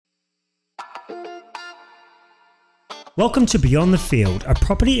Welcome to Beyond the Field, a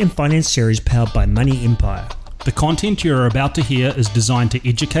property and finance series powered by Money Empire. The content you are about to hear is designed to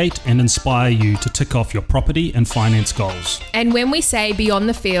educate and inspire you to tick off your property and finance goals. And when we say beyond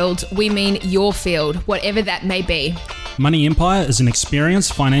the field, we mean your field, whatever that may be. Money Empire is an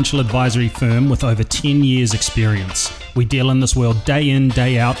experienced financial advisory firm with over 10 years experience. We deal in this world day in,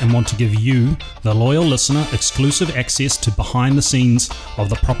 day out and want to give you, the loyal listener, exclusive access to behind the scenes of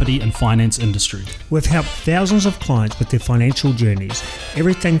the property and finance industry. We've helped thousands of clients with their financial journeys,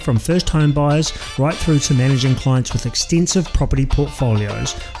 everything from first home buyers right through to managing clients with extensive property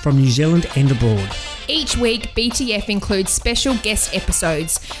portfolios from New Zealand and abroad. Each week, BTF includes special guest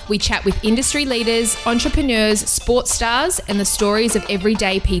episodes. We chat with industry leaders, entrepreneurs, sports stars, and the stories of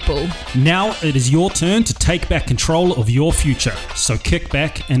everyday people. Now it is your turn to take back control of your future, so kick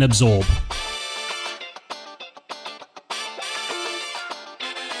back and absorb.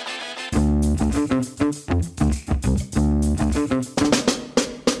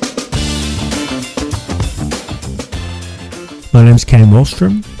 My name's Kane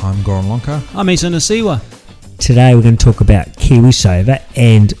Wallstrom. I'm Goran Lonka. I'm Isa Nasiwa. Today we're going to talk about KiwiSaver,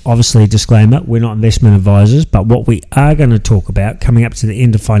 and obviously disclaimer, we're not investment advisors, but what we are going to talk about coming up to the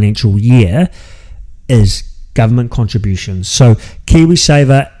end of financial year is government contributions. So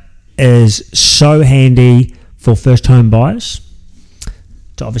KiwiSaver is so handy for first home buyers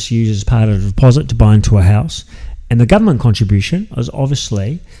to obviously use as part of the deposit to buy into a house, and the government contribution is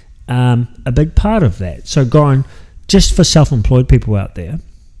obviously a big part of that. So Goran, just for self-employed people out there,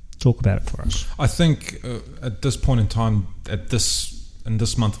 talk about it for us. I think at this point in time, in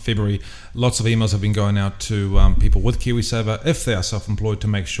this month of February, lots of emails have been going out to people with KiwiSaver, if they are self-employed, to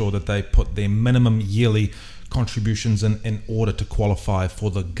make sure that they put their minimum yearly contributions in order to qualify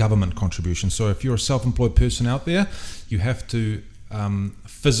for the government contribution. So if you're a self-employed person out there, you have to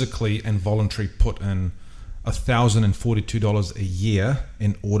physically and voluntarily put in $1,042 a year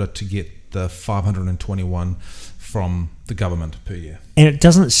in order to get the $521 from the government per year. And it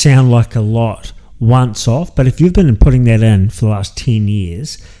doesn't sound like a lot once off, but if you've been putting that in for the last 10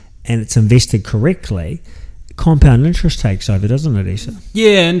 years and it's invested correctly, compound interest takes over, doesn't it, Isa?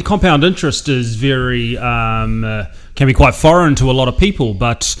 Yeah, and compound interest is very can be quite foreign to a lot of people,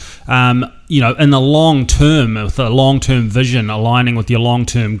 but in the long term, with a long-term vision aligning with your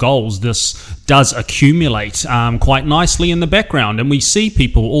long-term goals, this does accumulate quite nicely in the background. And we see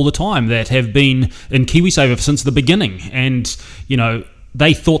people all the time that have been in KiwiSaver since the beginning, and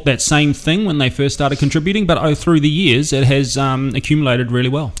they thought that same thing when they first started contributing, but through the years it has accumulated really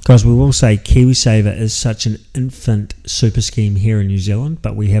well. Guys, we will say KiwiSaver is such an infant super scheme here in New Zealand,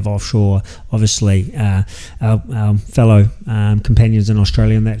 but we have offshore, obviously, our fellow companions in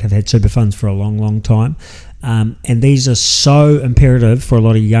Australia that have had super funds for a long, long time. And these are so imperative for a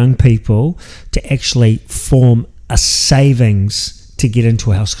lot of young people to actually form a savings to get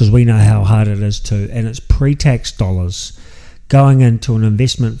into a house, because we know how hard it is to, and it's pre-tax dollars. Going into an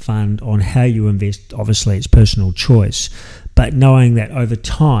investment fund on how you invest, obviously it's personal choice, but knowing that over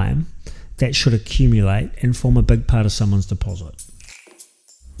time that should accumulate and form a big part of someone's deposit.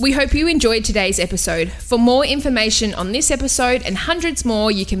 We hope you enjoyed today's episode. For more information on this episode and hundreds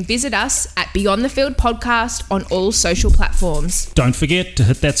more, you can visit us at Beyond the Field Podcast on all social platforms. Don't forget to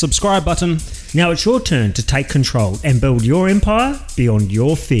hit that subscribe button. Now it's your turn to take control and build your empire beyond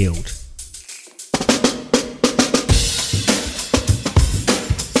your field.